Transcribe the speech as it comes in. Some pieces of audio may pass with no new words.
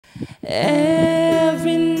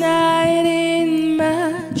Every night in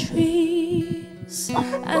my dreams,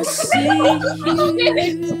 I see you,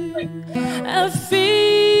 I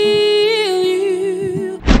feel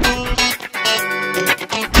you.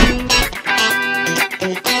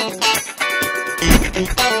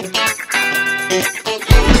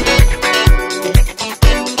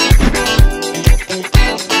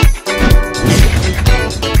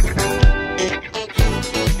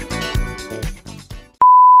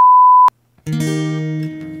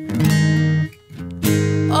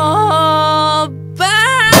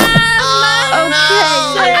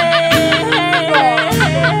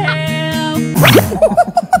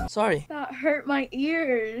 Sorry. That hurt my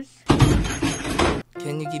ears.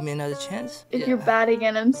 Can you give me another chance? If you're bad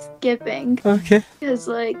again, I'm skipping. Okay. Because,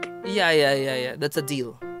 like... Yeah. That's a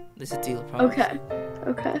deal. That's a deal, promise.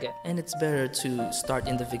 Okay. And it's better to start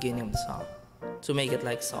in the beginning of the song. To make it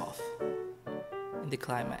like soft. In the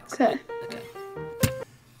climax. Okay.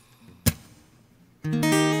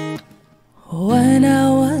 When I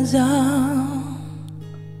was young,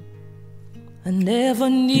 I never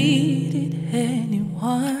needed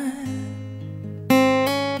anyone.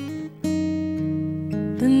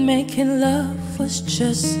 Then making love was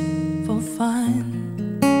just for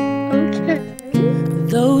fun. Okay.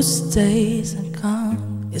 Those days are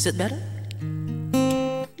gone. Is it better?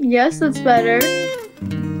 Yes, that's better.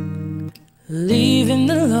 Leaving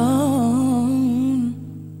alone,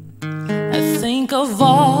 I think of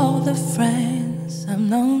all the friends I've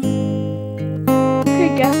known.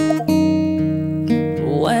 Okay, yeah.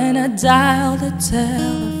 When I dial the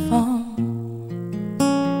telephone,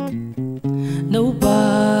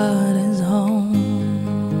 nobody's home.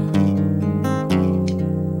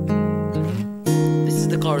 This is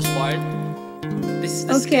the chorus part. This is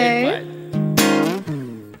the scary part.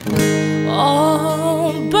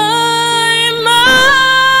 All by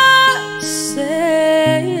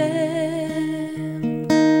myself,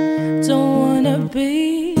 don't wanna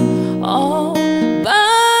be all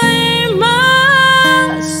by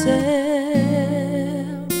myself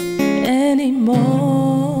anymore.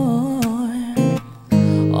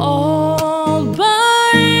 All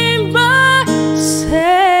by myself,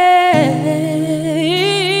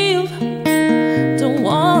 don't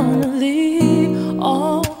wanna leave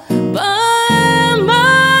all by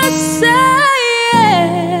myself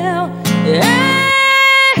anymore.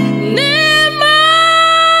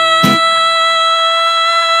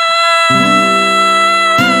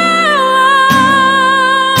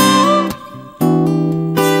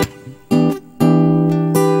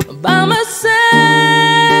 By myself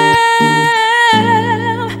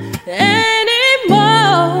anymore.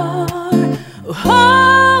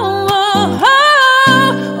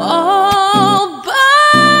 All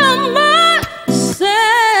by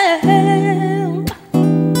myself.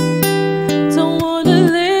 Don't wanna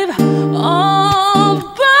live all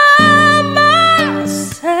by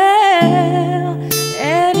myself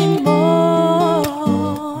anymore.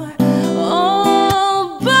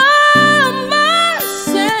 All by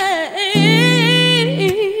myself.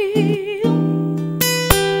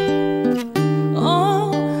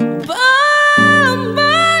 All by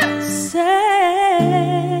myself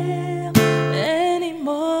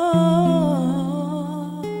anymore.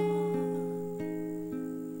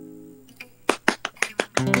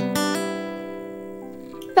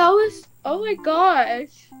 That was... Oh my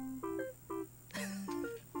gosh.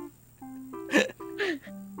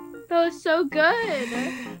 That was so good.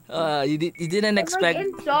 You didn't expect I'm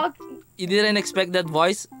like in shock. you didn't expect that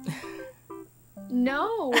voice.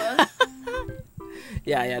 No.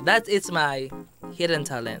 Yeah, that it's my hidden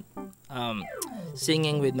talent.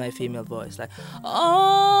 Singing with my female voice, like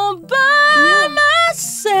all by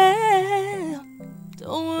myself.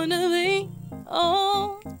 Don't wanna be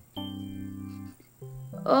all.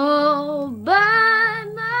 All by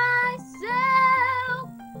myself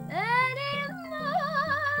anymore.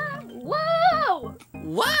 Whoa!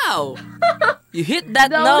 Wow! You hit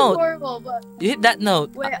that That was note. horrible, but You hit that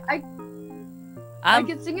note. wait, I I'm,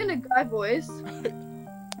 can sing in a guy voice.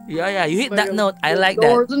 yeah, you hit But that note. I like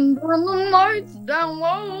doors that. and turn the lights down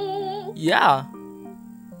low. Yeah,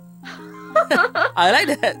 I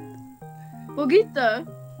like that. Bogita.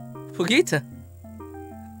 Fugita.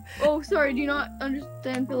 Oh, sorry. Do you not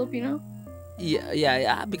understand Filipino?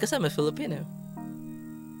 Yeah, because I'm a Filipino.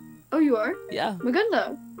 Oh, you are? Yeah,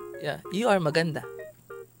 Maganda. you are maganda.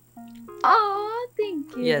 Oh,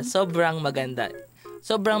 thank you. Yeah, sobrang maganda.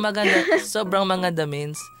 Sobrang maganda. Sobrang maganda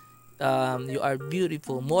means you are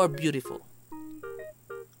beautiful, more beautiful.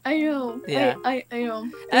 I know. Yeah. I know.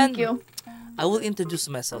 And Thank you. I will introduce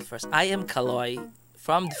myself first. I am Kaloy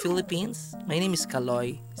from the Philippines. My name is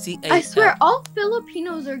Kaloy. I swear, all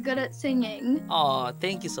Filipinos are good at singing. Oh,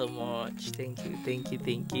 thank you so much. Thank you, thank you,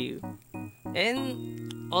 thank you.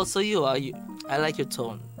 And also you, I like your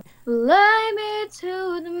tone. Fly me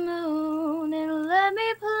to the moon and let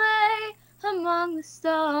me play among the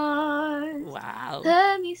stars. Wow.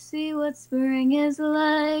 Let me see what spring is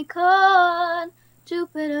like on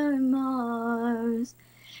Jupiter and Mars.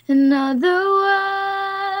 In other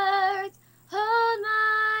words, hold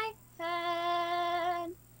my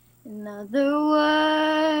hand. In other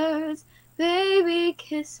words, baby,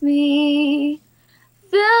 kiss me.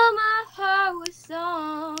 Fill my heart with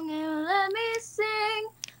song and let me sing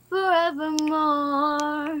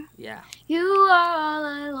forevermore. Yeah. You are all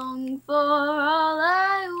I long for, all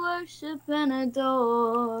I worship and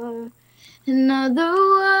adore. In other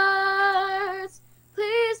words,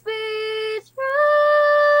 please be true.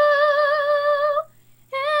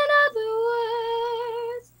 In other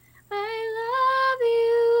words, I love you.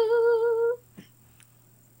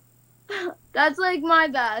 That's like my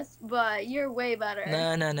best, but you're way better.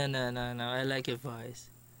 No. I like your voice.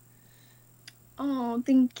 Oh,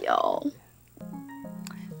 thank y'all.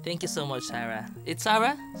 Thank you so much, Sarah. It's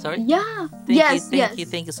Sarah? Sorry? Yeah.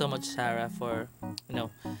 Thank you so much, Sarah, for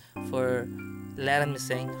for letting me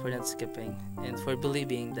sing, for not skipping, and for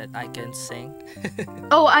believing that I can sing.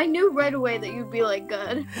 Oh, I knew right away that you'd be like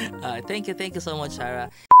good. Thank you so much, Sarah.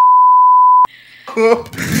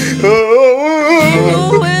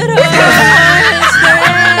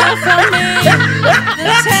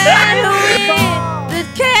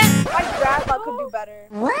 My grandma could do better.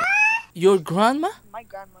 Your grandma? My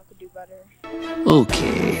grandma could do better.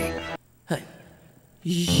 Okay. Hey.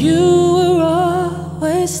 You were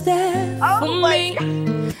always there for me.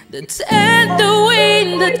 The tender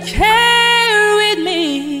wind that carried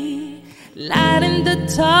me, light in the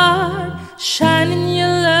dark, shining your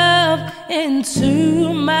love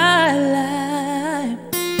into my life.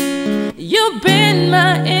 You've been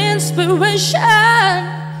my inspiration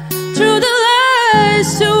through the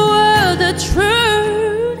lies toward the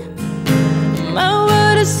truth. My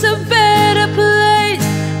world is a better place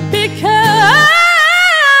because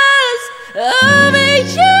of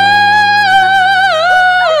you.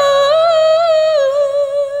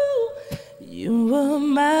 You were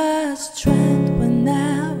my strength when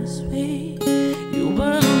I was weak. You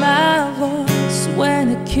were my voice when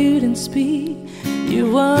I couldn't speak.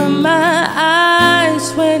 You were my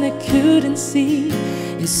eyes when I couldn't see.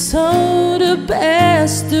 You saw the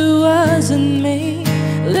best there was in me,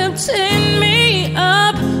 lifting me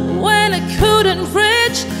up when I couldn't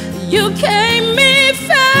reach. You gave me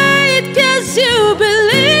faith 'cause you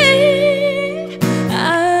believe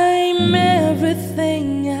I'm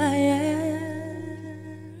everything I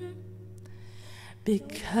am,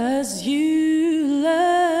 because you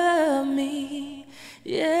love me,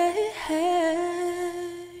 yeah.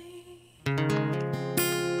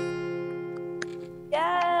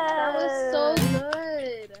 That was so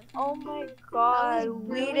good. Oh my god,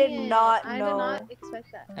 we did not know. I did not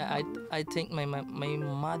expect that. I think my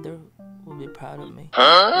mother will be proud of me.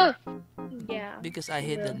 Yeah. Because I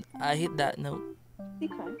hit that note. You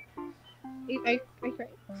cried. I cried.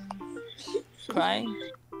 Crying?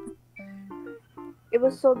 It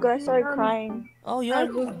was so good. I started crying. Oh, you are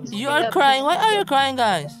crying. Why are you crying,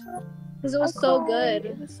 guys? Because it was so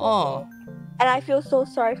good. Oh, And I feel so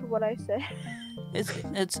sorry for what I said. it's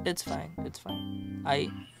fine. It's fine. I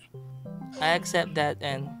accept that,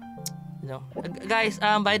 and guys.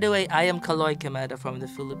 By the way, I am Kaloy Kamada from the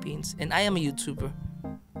Philippines, and I am a YouTuber.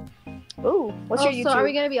 Ooh, what's your YouTube? So are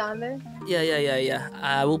we gonna be on there? Yeah.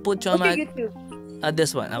 I will put you on What's my your YouTube?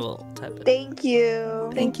 this one. I will type it. Thank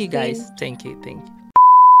you. Thank you, guys. Thank you.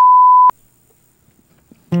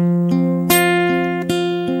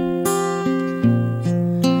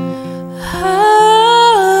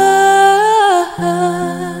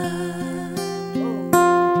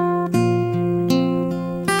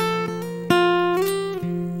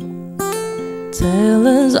 Tell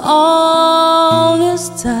us all this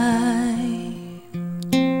time,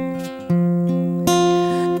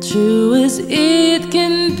 true as it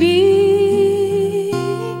can be,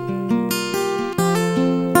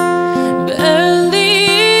 barely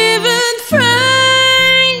even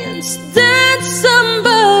friends, that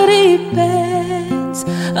somebody bends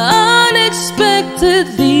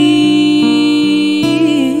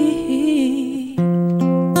unexpectedly.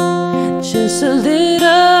 Just a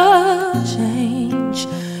little change,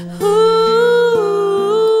 ooh,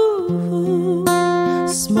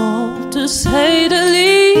 small to say the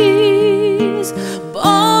least,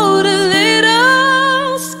 bold a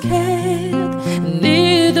little scared,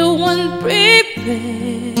 neither one prepared.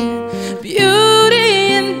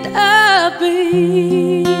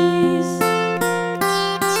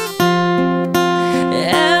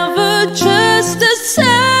 ever just the same.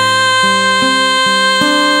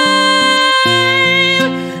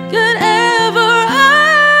 Could ever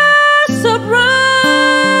I surprise,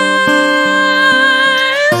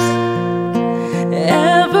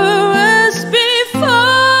 ever as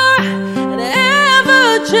before, and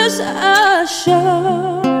ever just as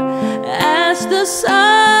sure as the sunrise.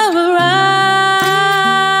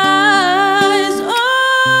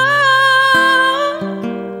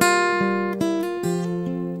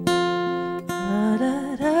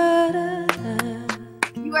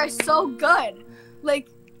 You are so good. Like,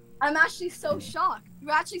 I'm actually so shocked.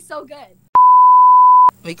 You're actually so good.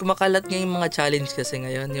 May kumakalat nga yung mga challenge kasi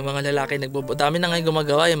ngayon. Yung mga lalaki dami na ngayon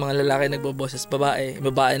gumagawa. Yung mga lalaki nagboboses babae.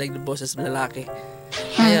 Babae nagboboses lalaki.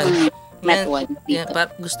 Ngayon,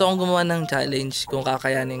 gusto kong gumawa ng challenge kung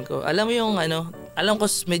kakayanin ko. Alam mo yung alam ko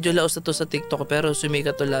medyo laos na to sa TikTok pero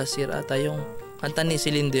sumikat to last year ata yung kanta ni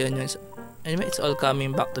Celine Dion yun. Anyway, it's all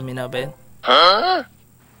coming back to me na, Ben. Huh?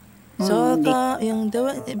 So, yung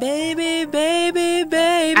baby, baby,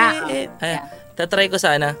 baby. Tatry ko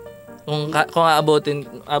sana kung aabotin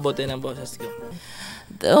ang boses ko.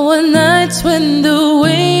 There were nights when the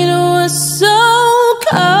wind was so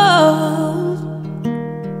cold,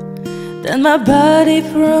 then my body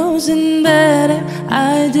froze in bed and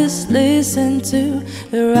I just listened to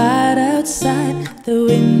it right outside the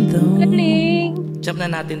window. Jump na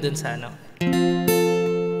natin dun sa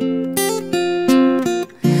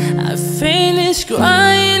I finished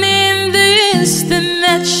crying in the instant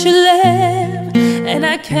that you left, and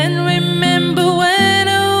I can't remember when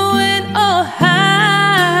or when or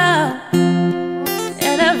how,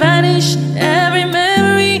 and I vanished every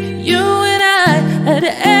memory you and I had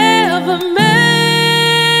ever made.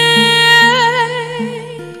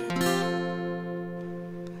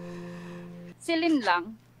 Celine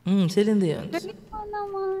lang. Celine Dion.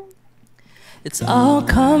 It's all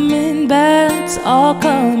coming back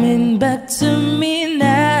to me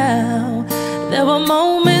now. There were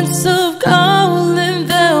moments of gold and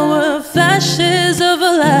there were flashes of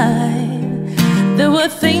a light. There were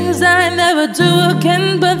things I never do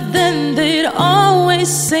again, but then they'd always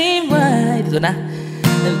seem right.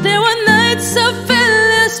 And there were nights of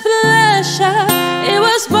endless pleasure. It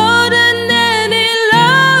was more than any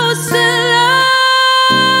loss in love.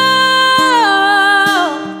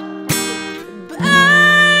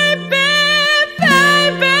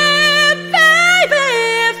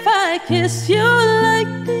 Kiss you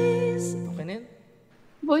like this. Okay na yun?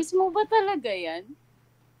 Voice mo ba talaga yan?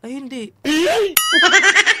 Ay, hindi.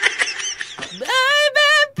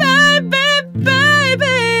 Baby, baby,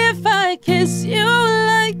 baby, if I kiss you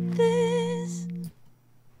like this.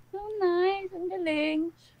 So nice. Ang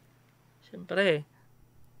galing. Siyempre.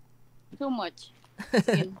 So much.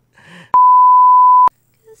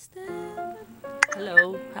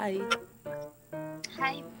 Hello. Hi.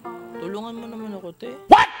 Hi po. Tulungan mo naman ako, te.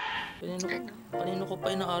 What? Kanino ko pa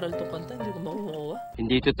inaaral tong kanta, hindi ko makukuha.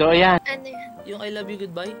 Hindi totoo yan. Ano yan? Yung I love you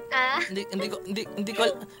goodbye.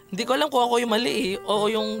 Hindi ko alam kung ako yung mali eh. O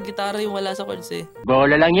yung gitara yung wala sa chords eh.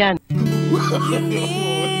 Bola lang yan. You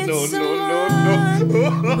need someone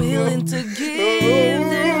willing to give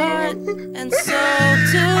their heart and soul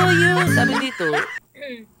to you. Sabi dito,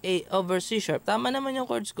 A over C sharp. Tama naman yung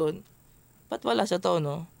chords ko. Ba't wala sa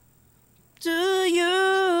tono? To you.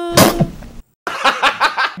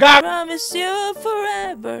 Promise you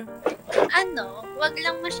forever. Wag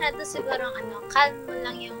lang masyado siguro calm mo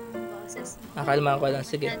lang yung boses mo. Kalma ko lang,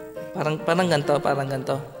 sige. Parang ganito.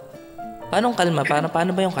 Paano kalma? Paano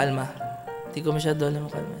ba yung kalma? Hindi ko masyado alam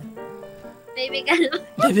yung kalma. Baby, kalma.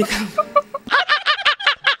 Baby, kalma.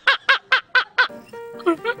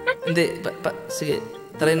 Hindi, sige.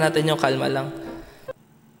 Try natin yung kalma lang.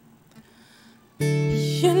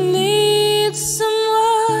 You need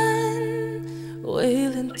someone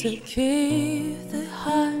willing to give the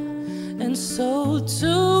heart and soul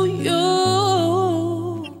to you.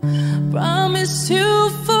 Promise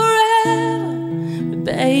you forever,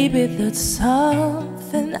 baby, that's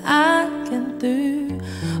something I can do.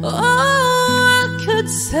 Oh, I could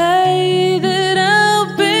say that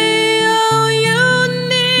I'll be all you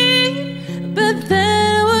need, but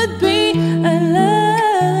there would be a lie.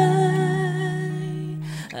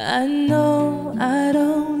 I know I'd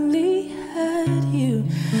only had you.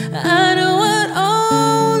 I know I'd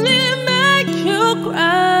only make you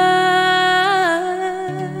cry.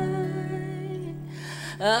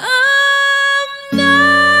 I'm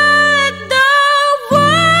not the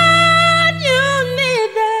one you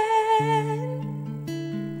needed.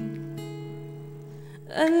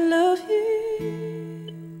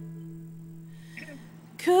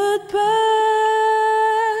 goodbye.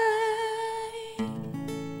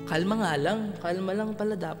 Kalma nga lang. Kalma lang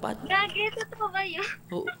pala dapat. Gagi, totoo ba yun?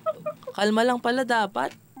 Oo. Kalma lang pala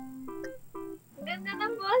dapat. Ganda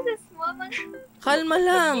ng boses mo. Kalma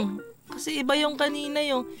lang. Kasi iba yung kanina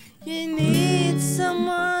yung you need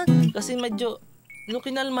someone. Kasi medyo, nung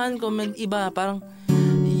kinalmahan ko, iba. Parang,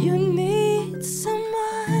 you need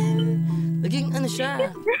someone. Naging ano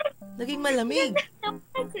siya. Naging malamig.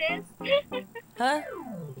 Ha?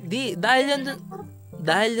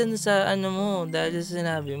 Dahil yan sa ano mo, dahil sa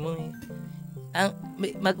sinabi mo eh.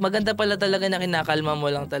 Maganda pala talaga na kinakalma mo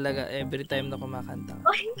lang talaga every time na kumakanta.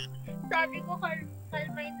 Sabi ko,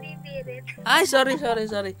 kalma hindi birit. Ay, sorry.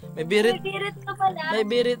 May birit. May birit ka pala. May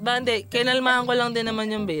birit ba? Hindi, kinalmahan ko lang din naman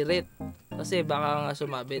yung birit. Kasi baka nga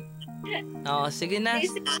sumabit. Oo, sige na.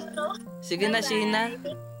 Sige na, Sheena.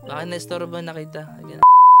 Baka na-estorbo na kita. Again.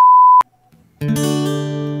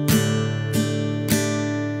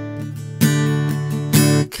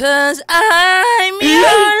 Cause I'm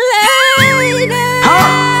your lady.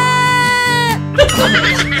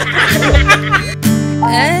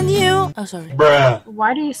 And you. Oh, sorry. Bruh.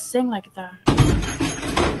 Why do you sing like that?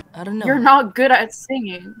 I don't know. You're not good at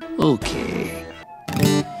singing. Okay.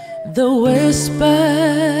 The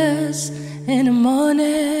whispers in the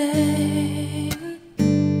morning.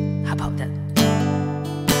 How about that?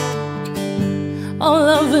 All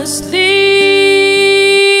of us sleep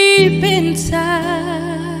inside.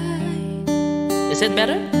 Is it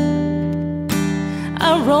better?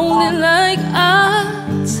 I'm rolling like a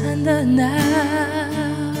thunder now.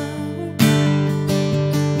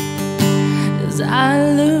 As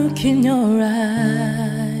I look in your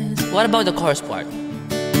eyes. What about the chorus part?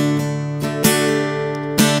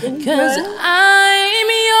 Cause I'm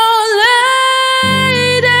your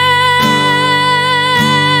lady.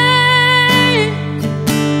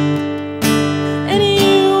 And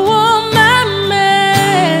you are my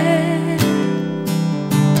man.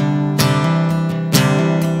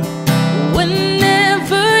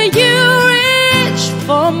 Whenever you reach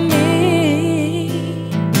for me,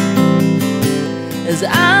 as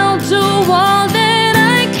I'll do all that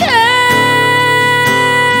I can.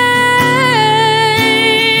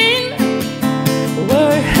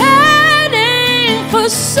 We're heading for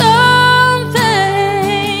something,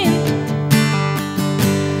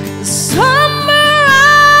 somewhere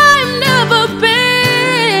I've never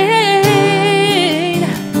been.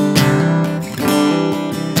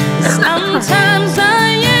 Sometimes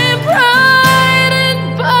I am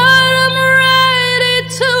frightened, but I'm ready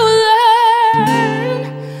to learn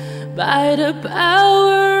by the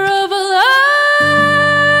power of love.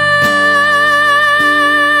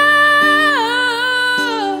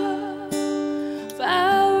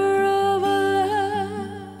 Power of love.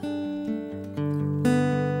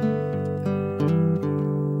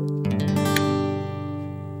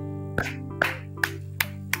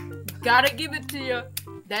 Gotta give it to you.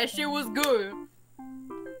 That shit was good.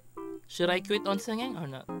 Should I quit on singing or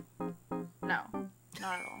not? No, not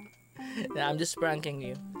at all. Yeah, I'm just pranking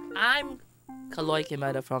you. I'm Kaloy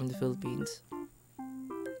Kimada from the Philippines.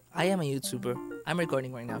 I am a YouTuber. I'm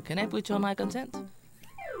recording right now. Can I put you on my content?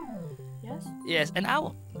 Yes? Yes, and I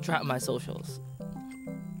will drop my socials.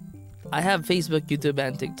 I have Facebook, YouTube,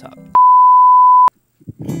 and TikTok.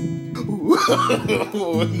 No.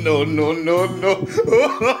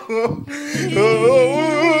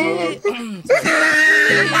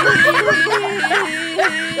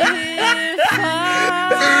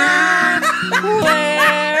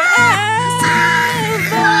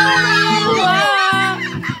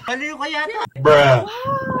 Bruh.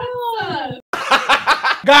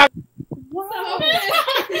 That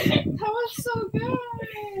was so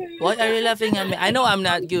good. Why are you laughing at me? I know I'm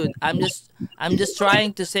not good. I'm just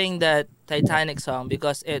trying to sing that Titanic song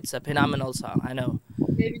because it's a phenomenal song. I know.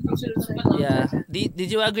 Maybe you should have said Yeah.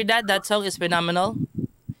 Did you agree that that song is phenomenal?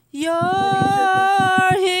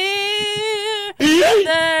 You're here.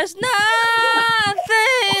 There's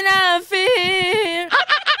nothing I fear.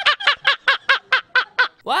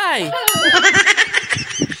 Why? Do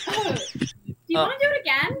you want to do it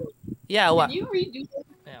again? Yeah, what? Can you redo it?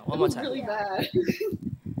 Yeah, one more time. Really bad.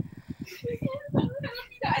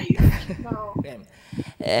 No. Okay.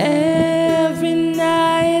 Every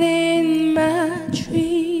night in my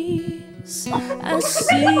dreams, I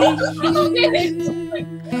see you,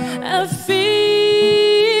 I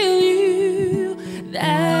feel you.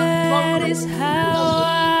 That is how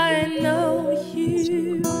I know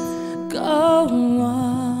you. Go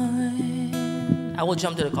on. I will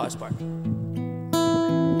jump to the chorus part.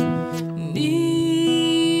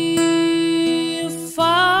 Near,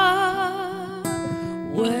 far,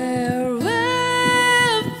 wherever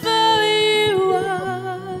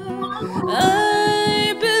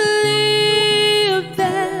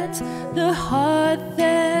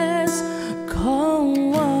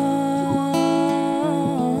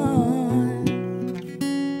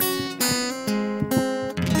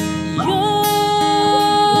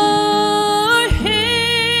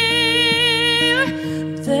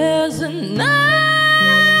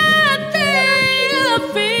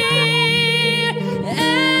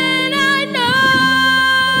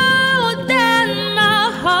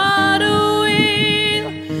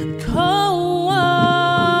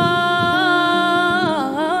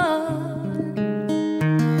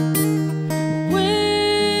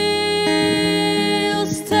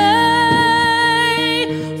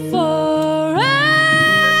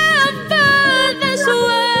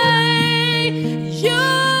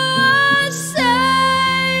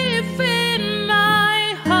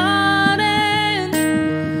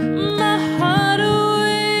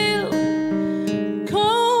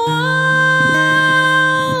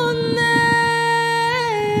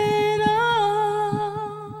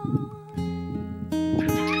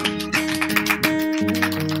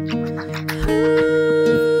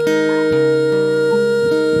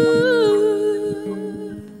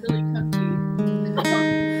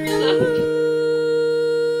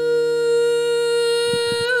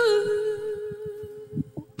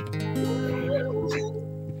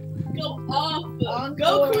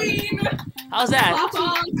Go Queen. How's that?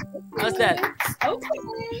 Pop-on. How's that? Okay.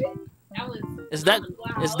 That was. Is that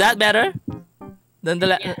Wow. is that better than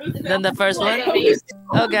the first one?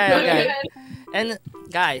 Okay. And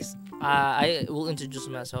guys, I will introduce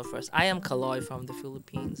myself first. I am Kaloy from the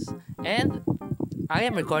Philippines, and I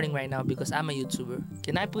am recording right now because I'm a YouTuber.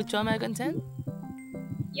 Can I put you on my content?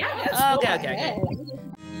 Yeah. Okay.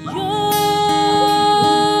 You're